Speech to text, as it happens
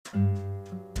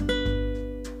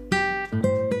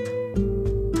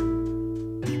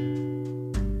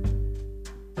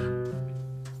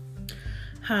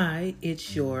Hi,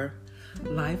 it's your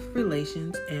Life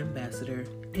Relations Ambassador,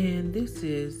 and this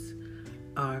is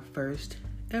our first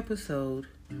episode,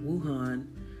 Wuhan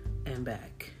and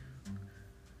Back.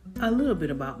 A little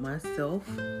bit about myself.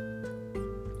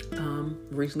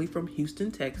 Originally from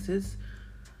Houston, Texas.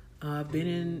 I've been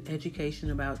in education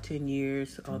about 10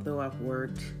 years, although I've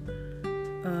worked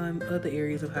other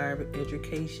areas of higher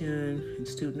education and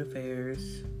student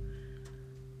affairs.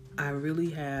 I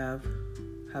really have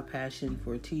a passion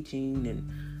for teaching and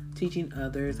teaching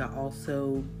others. I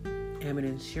also am an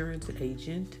insurance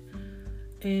agent,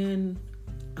 and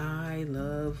I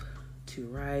love to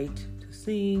write, to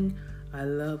sing. I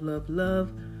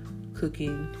love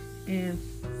cooking, and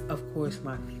of course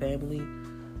my family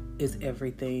is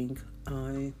everything.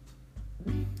 I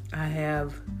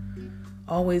have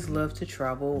always loved to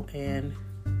travel, and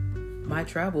my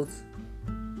travels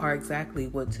are exactly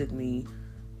what took me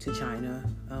to China.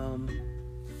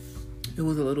 It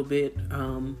was a little bit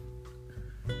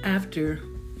after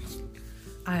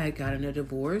I had gotten a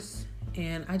divorce,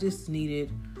 and I just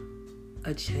needed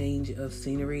a change of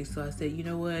scenery. So I said, you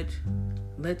know what?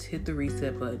 Let's hit the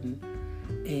reset button.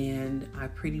 And I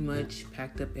pretty much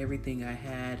packed up everything I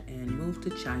had and moved to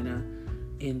China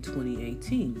in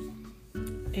 2018.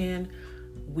 And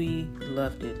we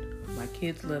loved it. My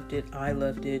kids loved it. I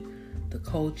loved it. The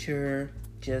culture,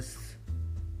 just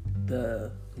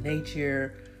the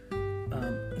nature,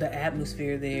 the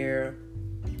atmosphere there,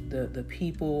 the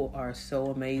people are so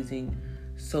amazing,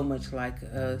 so much like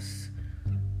us.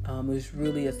 It's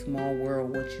really a small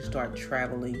world. Once you start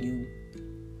traveling, you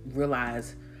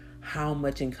realize how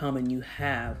much in common you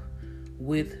have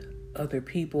with other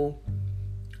people,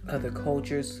 other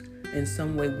cultures. In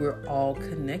some way, we're all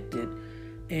connected.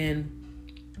 And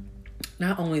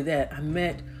not only that, I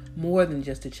met more than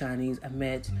just the Chinese. I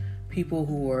met people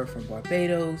who were from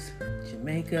Barbados,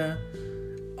 Jamaica,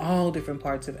 all different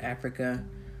parts of Africa,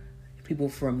 people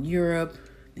from Europe,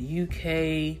 the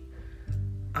UK,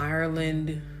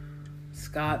 Ireland,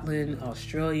 Scotland,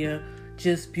 Australia,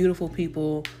 just beautiful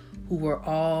people who were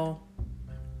all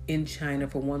in China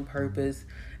for one purpose,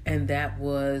 and that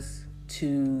was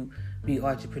to be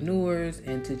entrepreneurs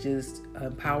and to just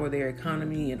empower their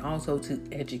economy and also to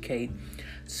educate.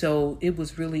 So it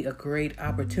was really a great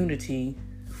opportunity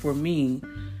for me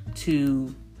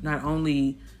to not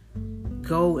only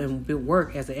go and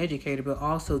work as an educator, but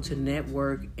also to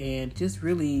network and just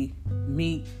really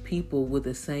meet people with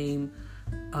the same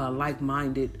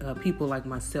like-minded people like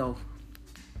myself.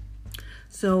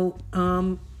 So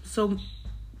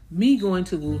me going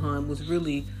to Wuhan was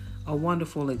really a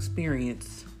wonderful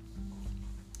experience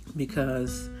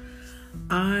because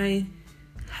I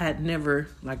had never,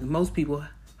 like most people,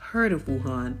 heard of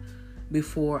Wuhan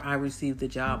before I received the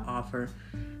job offer.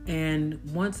 And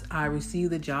once I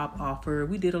received the job offer,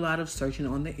 we did a lot of searching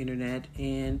on the internet,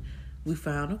 and we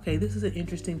found, okay, this is an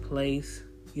interesting place.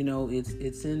 You know,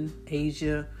 it's in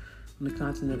Asia, on the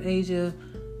continent of Asia.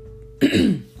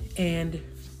 And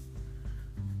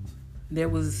there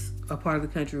was a part of the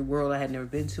country, world I had never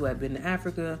been to. I'd been to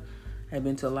Africa. I'd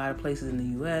been to a lot of places in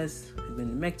the U.S. I'd been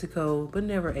to Mexico, but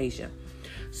never Asia.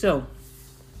 So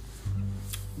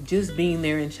just being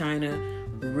there in China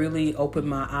really opened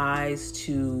my eyes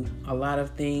to a lot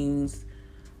of things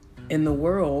in the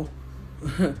world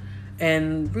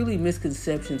and really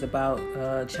misconceptions about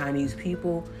Chinese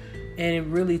people. And it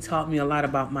really taught me a lot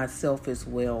about myself as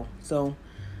well. So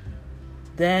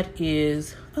that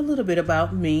is a little bit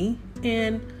about me.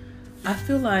 And I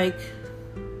feel like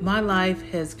my life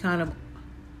has kind of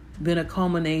been a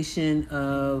culmination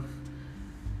of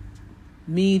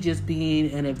me just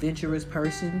being an adventurous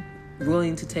person,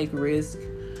 willing to take risks,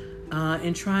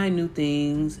 and trying new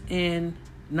things, and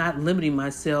not limiting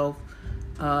myself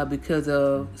because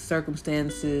of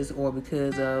circumstances or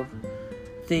because of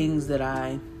things that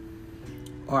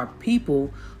or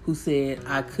people who said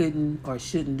I couldn't or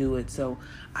shouldn't do it. So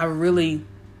I really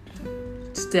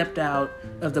stepped out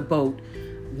of the boat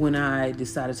when I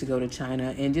decided to go to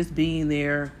China, and just being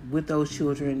there with those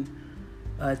children,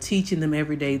 teaching them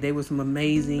every day. They were some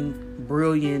amazing,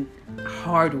 brilliant,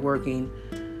 hardworking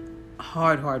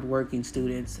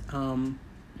students.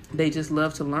 They just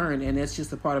love to learn, and that's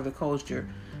just a part of the culture.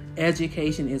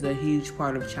 Education is a huge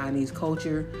part of Chinese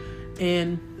culture,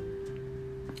 and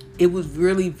it was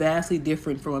really vastly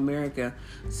different from America.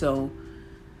 So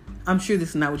I'm sure this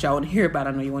is not what y'all want to hear about.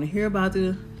 I know you want to hear about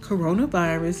the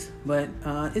coronavirus, but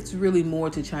it's really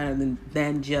more to China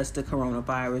than just the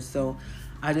coronavirus. So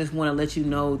I just want to let you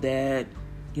know that,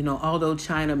 you know, although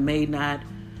China may not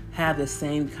have the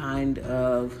same kind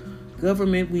of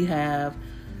government we have,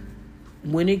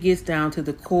 when it gets down to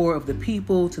the core of the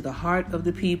people, to the heart of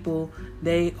the people,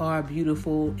 they are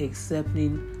beautiful,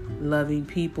 accepting, loving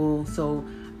people. So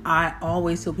I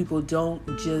always tell people, don't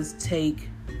just take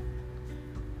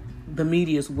the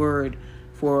media's word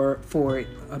for it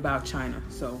about China.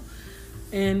 So,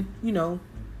 and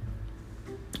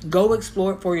go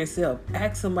explore it for yourself.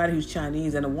 Ask somebody who's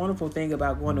Chinese. And the wonderful thing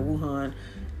about going to Wuhan,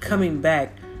 coming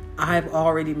back, I've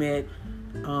already met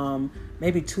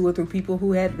maybe 2 or 3 people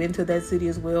who had been to that city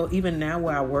as well. Even now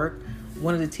where I work,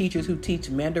 one of the teachers who teach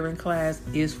Mandarin class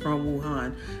is from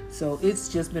Wuhan. So it's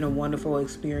just been a wonderful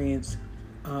experience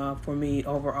for me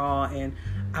overall. And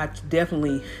I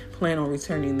definitely plan on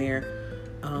returning there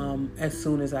as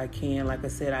soon as I can. Like I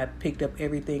said, I picked up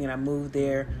everything and I moved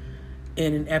there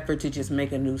in an effort to just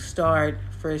make a new start,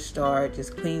 fresh start,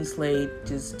 just clean slate,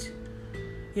 just,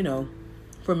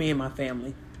 for me and my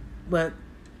family. But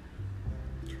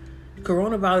the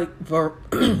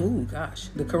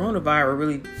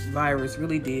coronavirus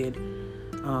really did.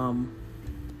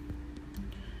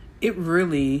 It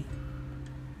really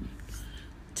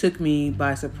took me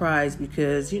by surprise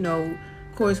because, of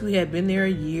course, we had been there a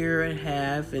year and a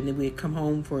half, and then we had come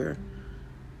home for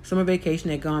summer vacation,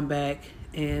 had gone back,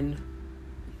 and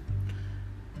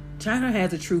China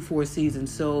has a true 4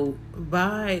 seasons. So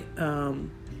by,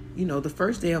 the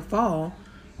first day of fall,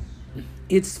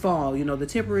 it's fall. The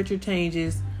temperature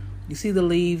changes. You see the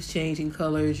leaves changing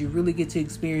colors. You really get to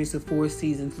experience the 4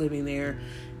 seasons living there.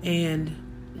 And,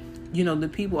 a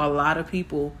lot of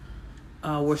people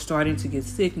were starting to get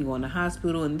sick and go in the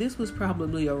hospital. And this was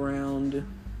probably around,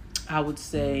 I would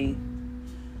say,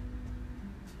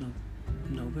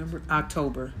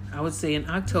 October. I would say in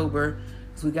October.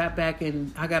 I got back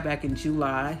in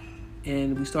July,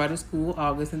 and we started school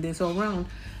August, and then so around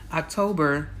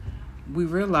October, we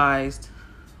realized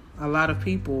a lot of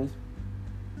people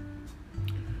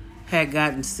had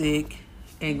gotten sick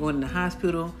and going in the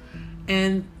hospital,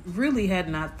 and really had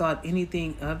not thought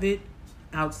anything of it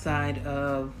outside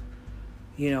of,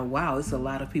 wow, it's a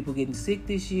lot of people getting sick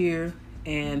this year,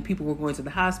 and people were going to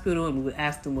the hospital, and we would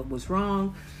ask them what was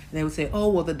wrong, and they would say, oh,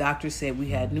 well, the doctor said we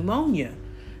had pneumonia.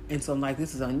 And so I'm like,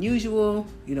 this is unusual.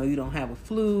 You don't have a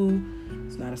flu.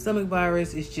 It's not a stomach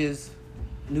virus. It's just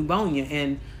pneumonia.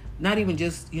 And not even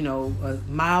just, a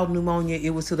mild pneumonia. It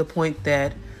was to the point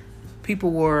that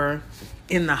people were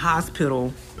in the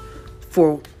hospital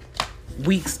for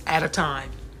weeks at a time,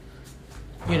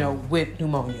 with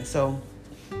pneumonia. So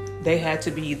they had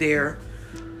to be there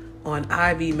on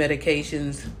IV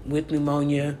medications with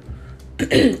pneumonia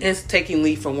and taking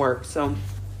leave from work. So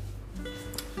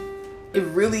it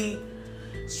really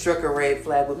struck a red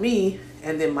flag with me.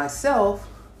 And then myself,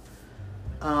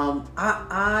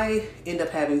 I ended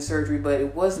up having surgery, but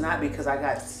it was not because I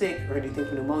got sick or anything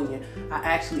from pneumonia. I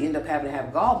actually ended up having to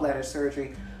have gallbladder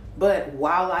surgery. But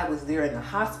while I was there in the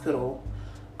hospital,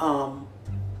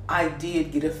 I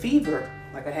did get a fever.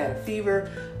 Like I had a fever,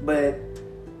 but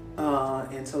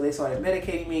and so they started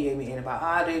medicating me, gave me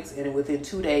antibiotics, and within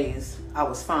 2 days, I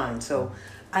was fine. So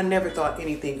I never thought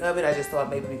anything of it. I just thought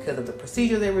maybe because of the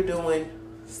procedure they were doing,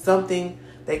 something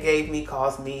they gave me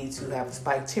caused me to have a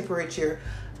spiked temperature.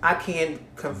 I can't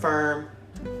confirm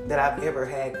that I've ever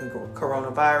had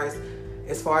coronavirus.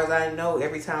 As far as I know,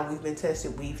 every time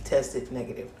we've tested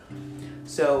negative.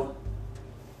 So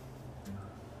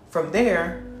from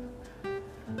there,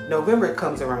 November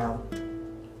comes around.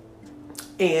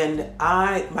 And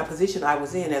my position I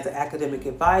was in as an academic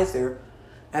advisor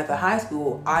at the high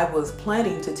school, I was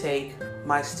planning to take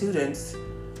my students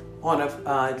on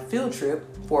a field trip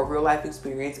for a real life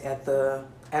experience at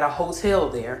a hotel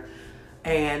there.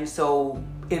 And so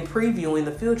in previewing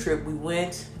the field trip, we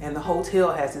went, and the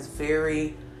hotel has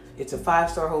it's a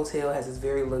 5-star hotel, has this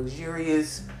very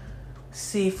luxurious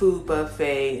seafood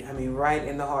buffet. I mean, right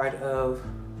in the heart of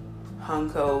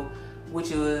Hankou,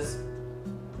 which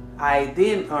I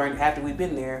then learned after we'd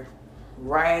been there,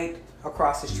 right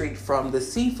across the street from the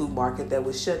seafood market that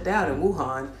was shut down in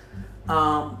Wuhan.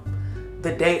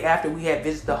 The day after we had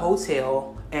visited the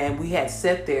hotel, and we had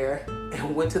sat there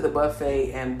and went to the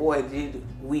buffet, and boy, did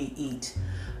we eat.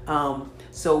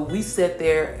 So we sat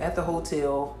there at the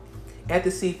hotel at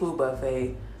the seafood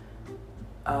buffet.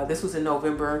 This was in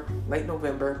November, late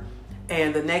November.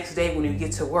 And the next day when you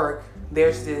get to work,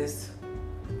 there's this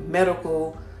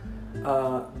medical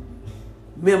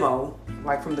memo,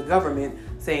 like from the government,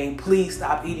 saying, please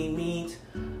stop eating meat,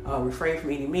 refrain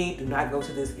from eating meat, do not go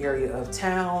to this area of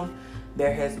town.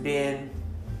 There has been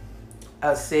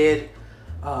said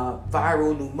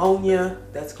viral pneumonia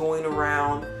that's going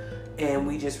around, and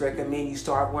we just recommend you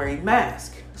start wearing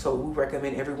masks. So we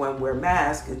recommend everyone wear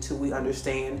masks until we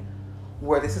understand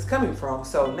where this is coming from.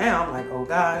 So now I'm like, oh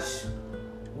gosh,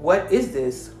 what is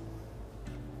this?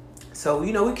 So,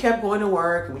 we kept going to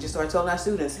work and we just started telling our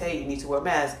students, hey, you need to wear a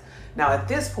mask. Now at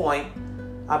this point,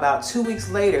 about 2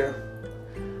 weeks later,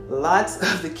 lots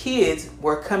of the kids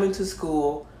were coming to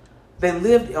school. They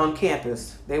lived on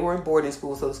campus. They were in boarding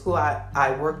school. So the school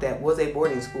I worked at was a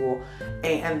boarding school.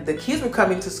 And the kids were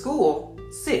coming to school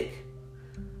sick.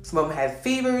 Some of them had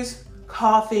fevers,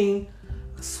 coughing,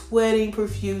 sweating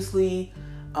profusely,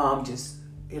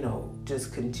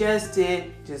 just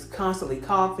congested, just constantly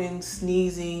coughing,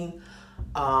 sneezing.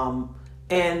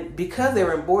 And because they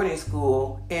were in boarding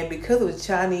school and because the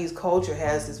Chinese culture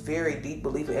has this very deep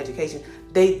belief in education,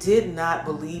 they did not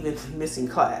believe in missing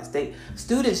class.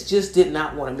 Students just did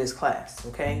not want to miss class,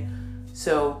 okay?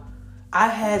 So I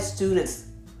had students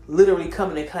literally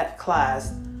coming to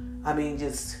class,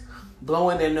 just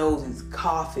blowing their noses,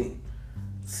 coughing,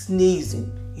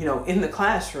 sneezing, in the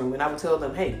classroom. And I would tell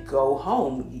them, hey, go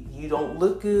home. You don't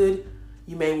look good.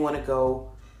 You may want to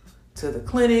go to the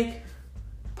clinic,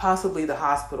 possibly the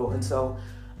hospital. And so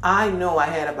I know I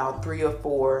had about 3 or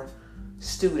 4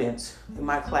 students in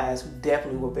my class who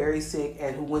definitely were very sick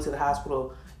and who went to the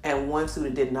hospital. And one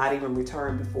student did not even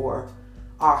return before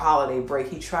our holiday break.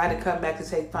 He tried to come back to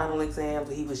take final exams,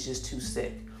 but he was just too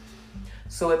sick.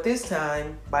 So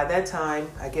by that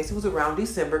time, I guess it was around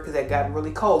December because it had gotten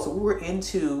really cold. So we were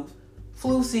into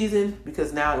flu season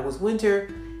because now it was winter.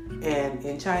 And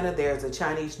in China, there's a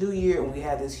Chinese New Year, and we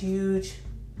had this huge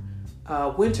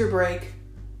winter break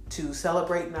to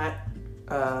celebrate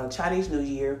Chinese New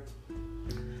Year.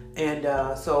 And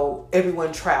so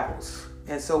everyone travels.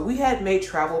 And so we had made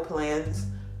travel plans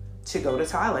to go to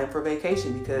Thailand for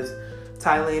vacation because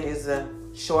Thailand is a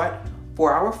short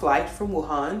 4-hour flight from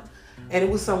Wuhan. And it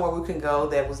was somewhere we can go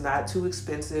that was not too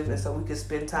expensive. And so we could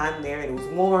spend time there, and it was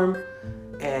warm.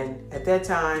 And at that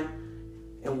time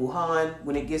in Wuhan,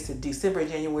 when it gets to December,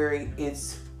 January,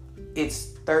 it's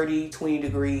 30, 20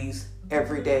 degrees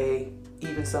every day,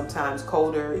 even sometimes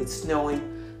colder. It's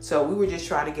snowing. So we were just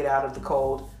trying to get out of the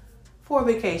cold for a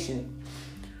vacation.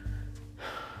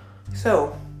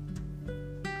 So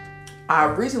I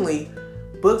originally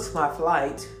booked my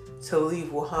flight to leave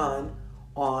Wuhan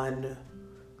on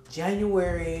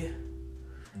January,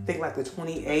 I think like the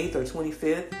 28th or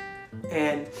 25th.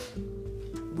 And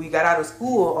we got out of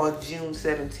school on June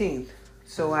 17th.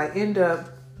 So I end up,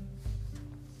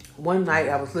 one night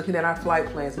I was looking at our flight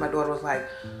plans. My daughter was like,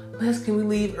 Les, can we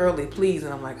leave early, please?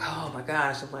 And I'm like, oh my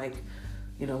gosh. I'm like,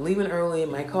 leaving early, it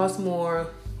might cost more.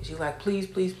 And she's like, please,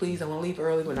 please, please, I want to leave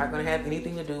early. We're not going to have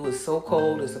anything to do. It's so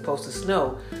cold. It's supposed to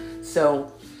snow.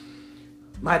 So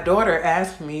my daughter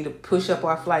asked me to push up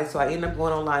our flight. So I ended up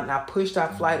going online and I pushed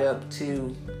our flight up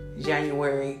to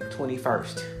January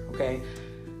 21st. Okay.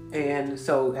 And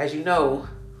so, as you know,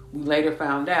 we later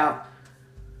found out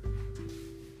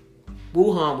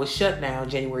Wuhan was shut down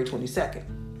January 22nd.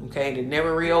 Okay. It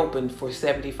never reopened for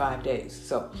 75 days.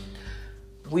 So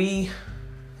we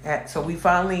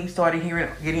finally started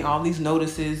getting all these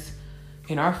notices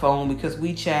in our phone because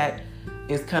WeChat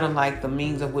is kind of like the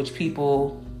means of which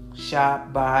people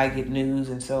shop, buy, get news.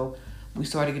 And so we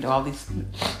started getting all these,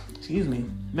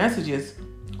 messages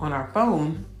on our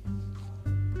phone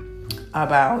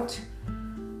about,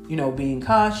 being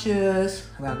cautious,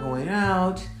 about going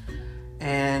out.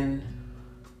 And,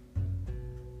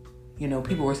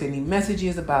 people were sending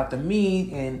messages about the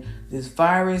meat and this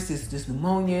virus, this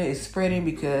pneumonia is spreading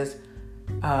because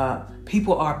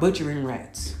people are butchering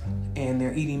rats and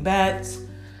they're eating bats.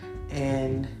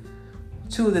 And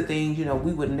two of the things,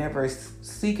 we would never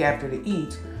seek after to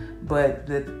eat. But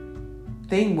the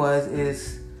thing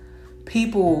is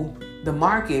people, the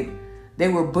market, they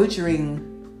were butchering,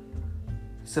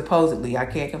 supposedly, I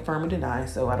can't confirm or deny,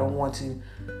 so I don't want to,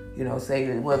 say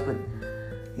that it was, but,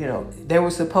 they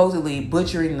were supposedly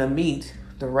butchering the meat,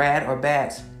 the rat or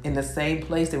bats, in the same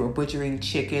place they were butchering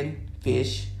chicken,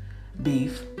 fish,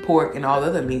 beef, pork, and all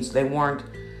other meats. They weren't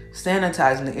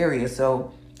sanitizing the area.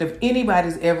 So if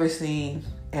anybody's ever seen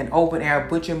an open air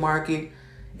butcher market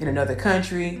in another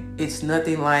country, it's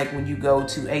nothing like when you go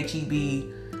to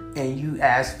H-E-B and you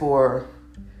ask for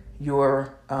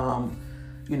your, a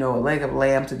leg of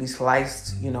lamb to be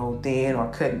sliced, thin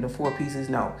or cut into 4 pieces.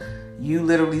 No, you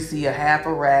literally see a half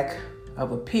a rack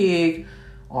of a pig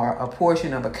or a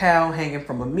portion of a cow hanging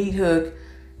from a meat hook,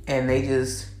 and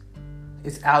it's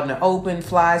out in the open.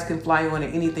 Flies can fly on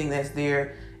it. Anything that's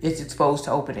there, it's exposed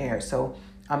to open air. So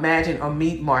imagine a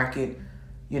meat market,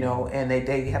 and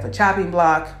they have a chopping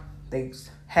block. They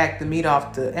hack the meat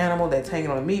off the animal that's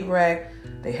hanging on a meat rack.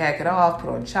 They hack it off, put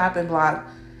it on a chopping block.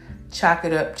 chop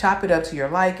it up to your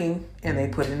liking, and they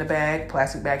put it in a bag,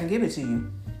 plastic bag, and give it to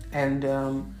you. And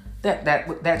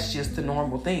that's just the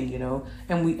normal thing, you know.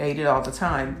 And we ate it all the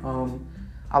time.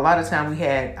 A lot of time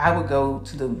I would go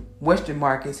to the Western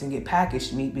markets and get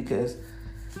packaged meat because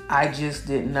I just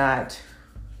did not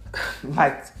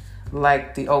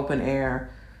like the open air,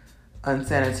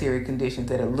 unsanitary conditions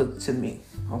that it looked to me.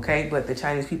 Okay, but the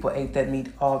Chinese people ate that meat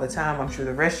all the time. I'm sure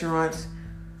the restaurants,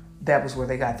 that was where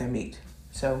they got their meat.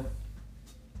 So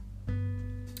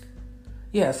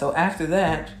yeah, so after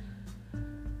that,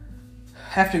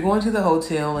 after going to the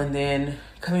hotel and then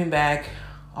coming back,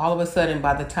 all of a sudden,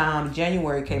 by the time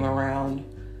January came around,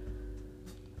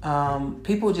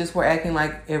 people just were acting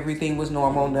like everything was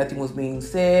normal. Nothing was being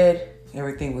said.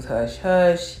 Everything was hush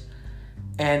hush.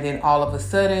 And then all of a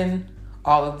sudden,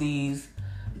 all of these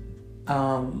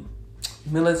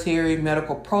military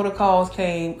medical protocols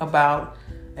came about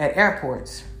at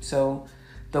airports. So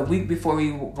the week before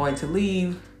we were going to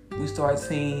leave, we started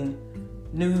seeing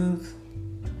news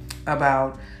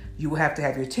about you will have to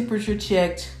have your temperature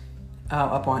checked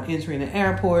upon entering the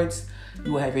airports.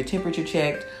 You will have your temperature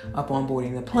checked upon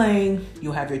boarding the plane.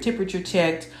 You'll have your temperature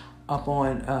checked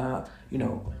upon,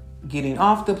 getting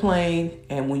off the plane.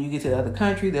 And when you get to the other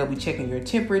country, they'll be checking your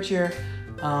temperature.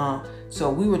 So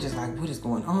we were just like, what is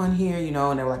going on here? You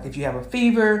know, and they were like, if you have a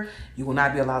fever, you will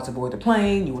not be allowed to board the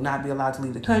plane. You will not be allowed to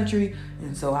leave the country.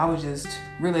 And so I was just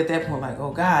really at that point like,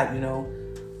 oh God, you know,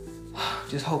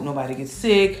 just hope nobody gets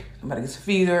sick, nobody gets a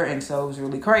fever. And so it was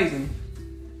really crazy.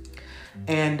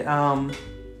 And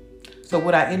so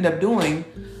what I ended up doing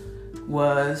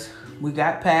was we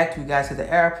got packed, we got to the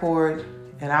airport,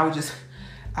 and I was just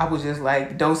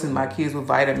like dosing my kids with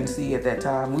vitamin C at that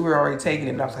time. We were already taking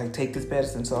it, but I was like, take this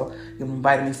medicine. So giving them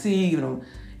vitamin C, giving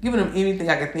them anything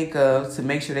I could think of to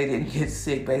make sure they didn't get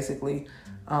sick, basically.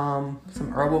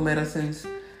 Some herbal medicines.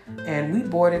 And we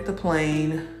boarded the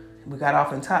plane. We got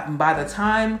off in Thailand. And by the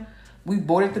time we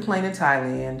boarded the plane in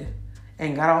Thailand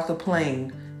and got off the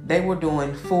plane, they were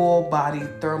doing full body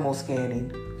thermal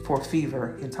scanning for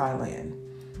fever in Thailand.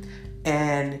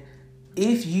 And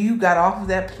if you got off of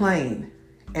that plane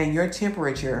and your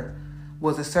temperature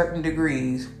was a certain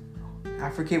degrees,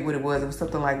 I forget what it was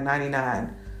something like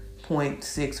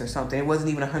 99.6 or something. It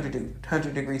wasn't even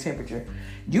 100 degree temperature.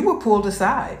 You were pulled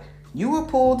aside. You were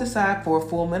pulled aside for a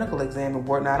full medical exam and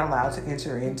were not allowed to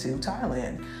enter into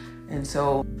Thailand. And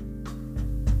so